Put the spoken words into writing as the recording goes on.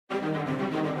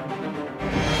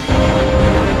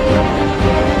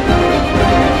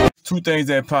two things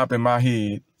that pop in my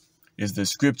head is the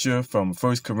scripture from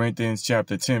 1 Corinthians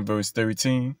chapter 10, verse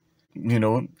 13. You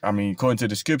know, I mean, according to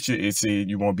the scripture, it said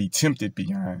you won't be tempted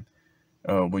beyond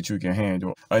what you can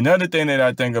handle. Another thing that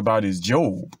I think about is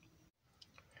Job.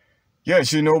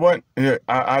 Yes, you know what?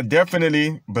 I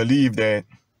definitely believe that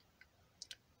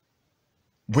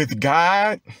with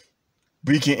God,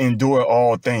 we can endure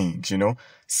all things, you know.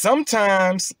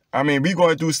 Sometimes, I mean, we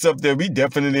going through stuff that we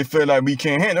definitely feel like we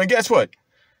can't handle. And guess what?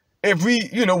 If we,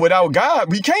 you know, without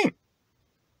God, we can't.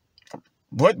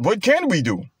 What can we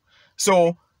do?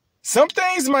 So some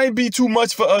things might be too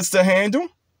much for us to handle,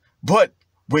 but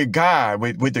with God,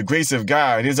 with the grace of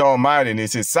God, His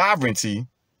almightiness, His sovereignty,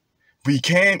 we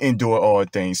can endure all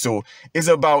things. So it's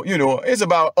about, you know, it's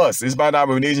about us. It's about our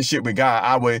relationship with God,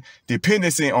 our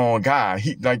dependency on God.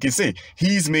 He, like you say,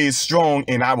 He's made strong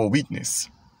in our weakness.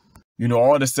 You know,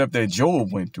 all the stuff that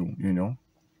Job went through, you know,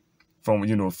 from,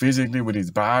 you know, physically with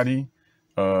his body,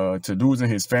 to losing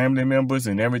his family members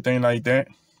and everything like that.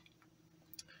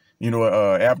 You know,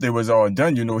 after it was all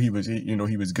done, you know, he was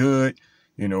good.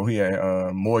 You know, he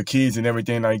had more kids and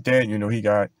everything like that. You know, he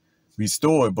got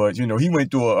restored, but, you know, he went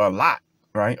through a lot,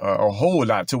 right? A whole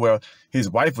lot, to where his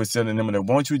wife was telling him, "Why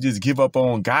don't you just give up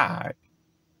on God?"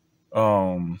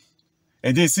 And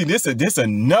then see, this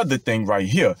another thing right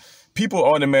here. People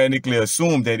automatically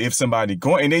assume that if somebody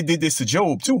going, and they did this to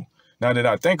Job too. Now that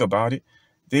I think about it,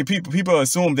 people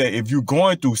assume that if you're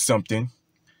going through something,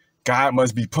 God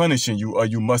must be punishing you, or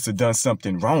you must have done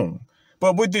something wrong.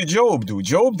 But what did Job do?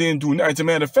 Job didn't do nothing. As a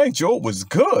matter of fact, Job was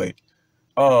good.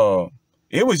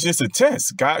 It was just a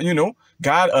test. God, you know,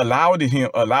 God allowed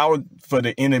for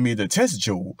the enemy to test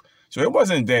Job. So it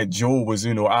wasn't that Job was,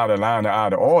 you know, out of line or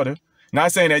out of order.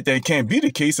 Not saying that can't be the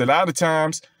case. A lot of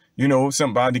times, you know,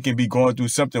 somebody can be going through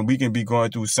something. We can be going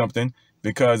through something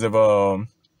because of,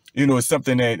 you know,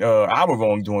 something that our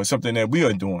wrongdoing, something that we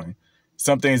are doing.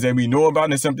 Some things that we know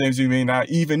about and some things we may not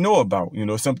even know about. You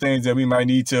know, some things that we might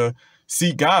need to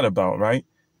seek God about, right?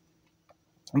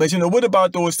 But, you know, what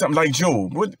about those times like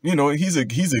Job? What, you know, he's a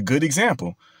good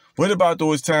example. What about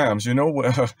those times, you know,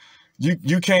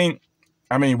 you can't,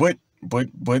 I mean, what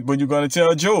you going to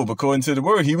tell Job? According to the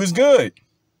word, he was good,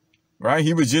 right?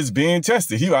 He was just being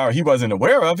tested. He wasn't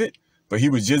aware of it, but he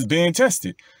was just being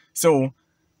tested. So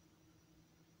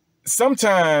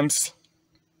sometimes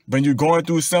when you're going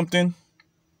through something,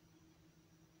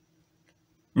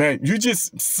 man, you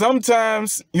just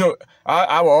sometimes, you know,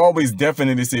 I will always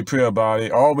definitely say prayer about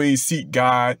it. Always seek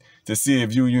God to see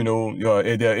if you know,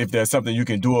 if there's something you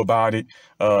can do about it.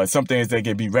 Some things that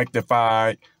can be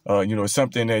rectified. You know,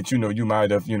 something that, you know, you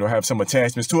might have, you know, have some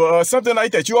attachments to, something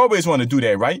like that. You always want to do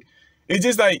that, right? It's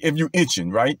just like if you're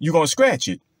itching, right? You're going to scratch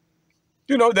it.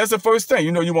 You know, that's the first thing.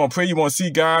 You know, you want to pray, you want to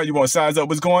see God, you want to size up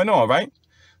what's going on, right?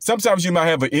 Sometimes you might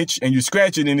have an itch and you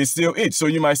scratch it and it's still itch. So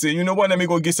you might say, you know what, let me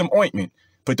go get some ointment.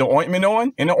 Put the ointment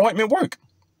on and the ointment work.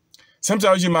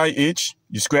 Sometimes you might itch,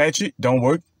 you scratch it, don't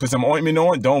work. Put some ointment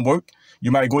on, don't work.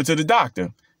 You might go to the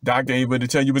doctor. Doctor able to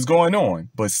tell you what's going on.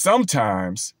 But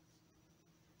sometimes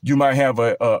you might have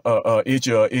a itch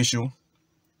or issue.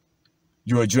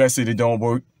 You address it, it don't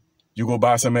work. You go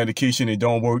buy some medication, it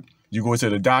don't work. You go to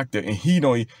the doctor and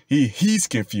he's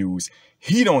confused.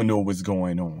 He don't know what's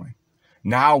going on.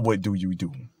 Now what do you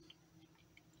do?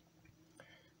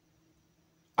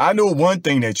 I know one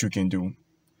thing that you can do.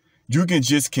 You can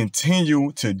just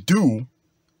continue to do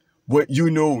what you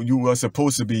know you are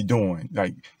supposed to be doing.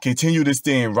 Like, continue to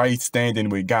stay in right standing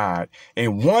with God.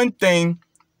 And one thing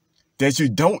that you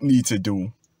don't need to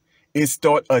do is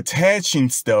start attaching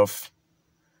stuff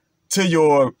to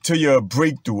your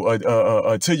breakthrough,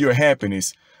 to your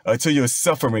happiness, to your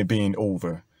suffering being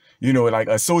over. You know, like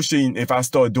associating, if I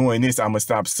start doing this, I'm going to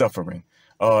stop suffering.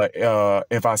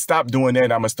 If I stop doing that, I'm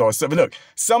going to start suffering. Look,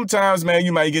 sometimes, man,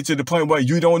 you might get to the point where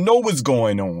you don't know what's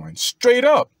going on. Straight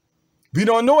up. We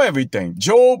don't know everything.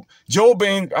 Job,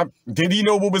 did he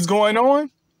know what was going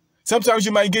on? Sometimes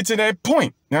you might get to that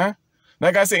point, huh?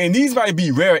 Like I said, and these might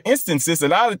be rare instances. A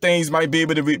lot of things might be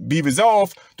able to be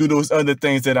resolved through those other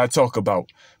things that I talk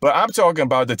about. But I'm talking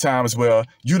about the times where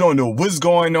you don't know what's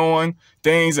going on.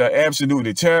 Things are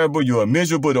absolutely terrible. You're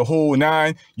miserable the whole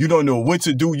nine. You don't know what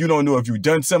to do. You don't know if you've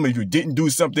done something, if you didn't do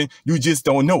something. You just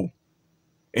don't know.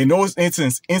 In those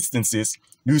instances,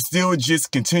 you still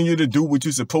just continue to do what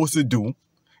you're supposed to do.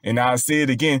 And I'll say it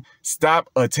again, stop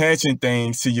attaching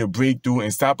things to your breakthrough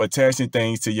and stop attaching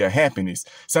things to your happiness.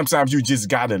 Sometimes you just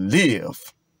got to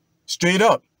live. Straight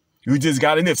up. You just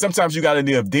got to live. Sometimes you got to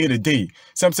live day to day.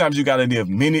 Sometimes you got to live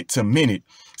minute to minute.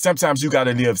 Sometimes you got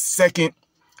to live second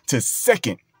to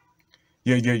second.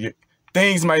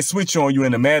 Things might switch on you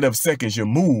in a matter of seconds. Your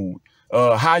mood,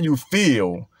 how you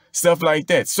feel, stuff like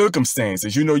that,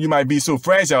 circumstances. You know, you might be so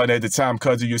fragile at the time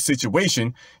because of your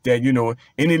situation that, you know,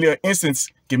 any little instance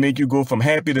can make you go from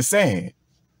happy to sad.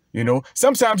 You know,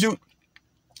 sometimes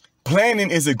planning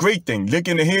is a great thing.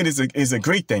 Looking ahead is a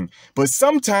great thing. But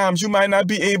sometimes you might not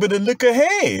be able to look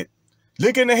ahead.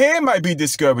 Looking ahead might be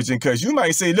discouraging because you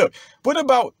might say, look, what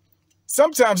about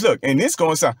sometimes, look, and this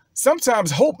going to sound,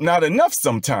 sometimes hope not enough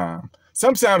sometimes.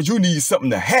 Sometimes you need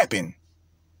something to happen,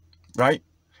 right?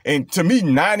 And to me,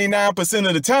 99%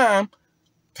 of the time,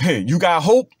 hey, you got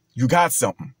hope, you got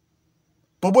something.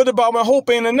 But what about when hope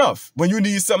ain't enough? When you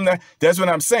need something, that's what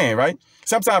I'm saying, right?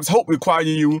 Sometimes hope requires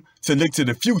you to look to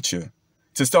the future,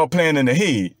 to start planning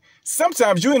ahead.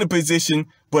 Sometimes you're in a position,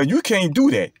 but you can't do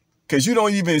that because you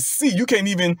don't even see, you can't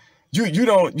even, you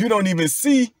don't even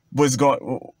see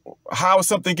how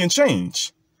something can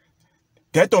change.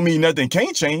 That don't mean nothing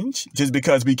can't change just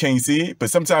because we can't see it, but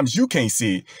sometimes you can't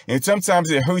see it. And sometimes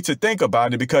it hurts to think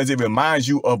about it because it reminds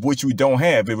you of what you don't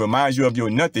have. It reminds you of your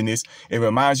nothingness. It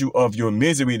reminds you of your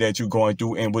misery that you're going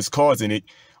through and what's causing it,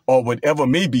 or whatever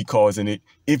may be causing it,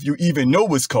 if you even know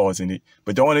what's causing it.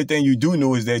 But the only thing you do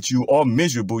know is that you are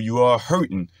miserable, you are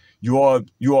hurting, you are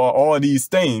all these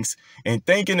things, and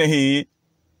thinking ahead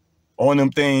on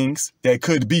them things that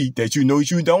could be that you know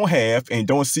you don't have and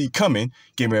don't see coming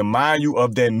can remind you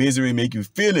of that misery, make you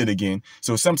feel it again.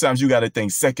 So sometimes you got to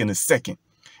think second to second.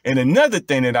 And another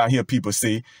thing that I hear people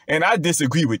say, and I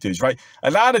disagree with this, right? A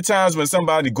lot of times when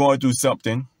somebody going through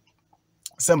something,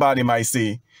 somebody might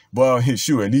say, well,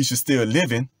 sure, at least you're still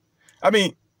living. I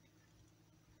mean,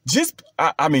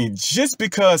 just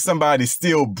because somebody's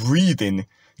still breathing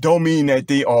don't mean that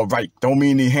they are right. Don't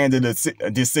mean they handle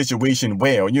this situation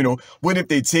well. You know, what if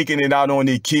they taking it out on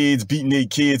their kids, beating their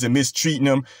kids and mistreating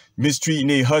them, mistreating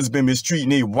their husband, mistreating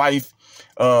their wife,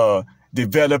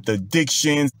 developed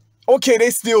addictions? Okay, they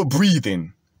still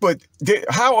breathing, but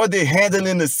how are they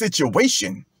handling the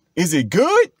situation? Is it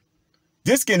good?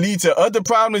 This can lead to other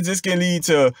problems. This can lead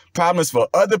to problems for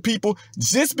other people.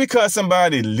 Just because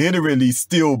somebody literally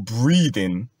still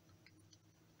breathing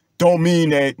don't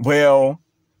mean that, well,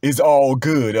 it's all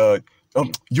good.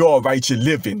 You're all right, you're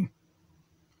living.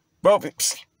 Well,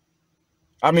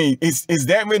 I mean, is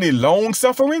that really long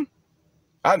suffering?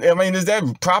 I mean, is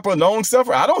that proper long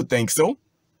suffering? I don't think so.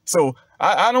 So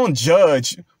I don't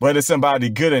judge whether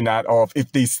somebody good or not, or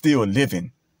if they still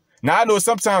living. Now, I know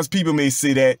sometimes people may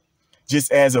say that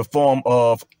just as a form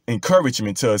of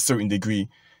encouragement to a certain degree.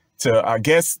 I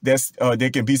guess that's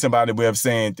there can be somebody way of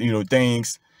saying, you know,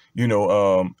 things, you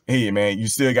know, hey man, you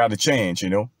still got a chance, you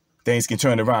know, things can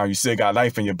turn around. You still got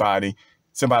life in your body.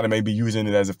 Somebody may be using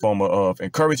it as a form of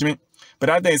encouragement. But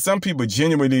I think some people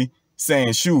genuinely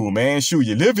saying, shoot, man, shoot,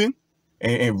 you're living,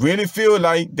 and really feel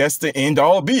like that's the end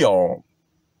all be all.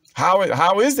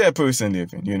 How is that person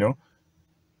living? You know,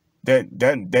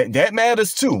 that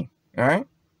matters too, all right?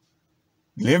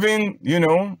 Living, you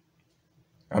know,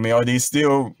 I mean, are they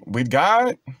still with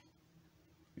God?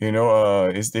 You know,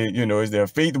 is their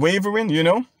faith wavering, you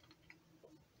know?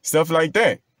 Stuff like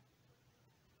that.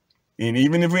 And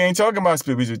even if we ain't talking about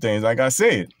spiritual things, like I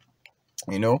said,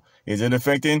 you know, is it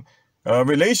affecting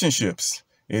relationships?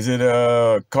 Is it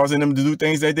causing them to do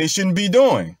things that they shouldn't be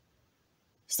doing?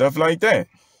 Stuff like that.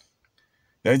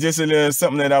 That's just a little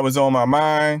something that I was on my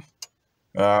mind.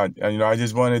 You know, I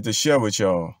just wanted to share with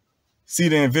y'all. See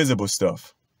the invisible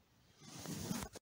stuff.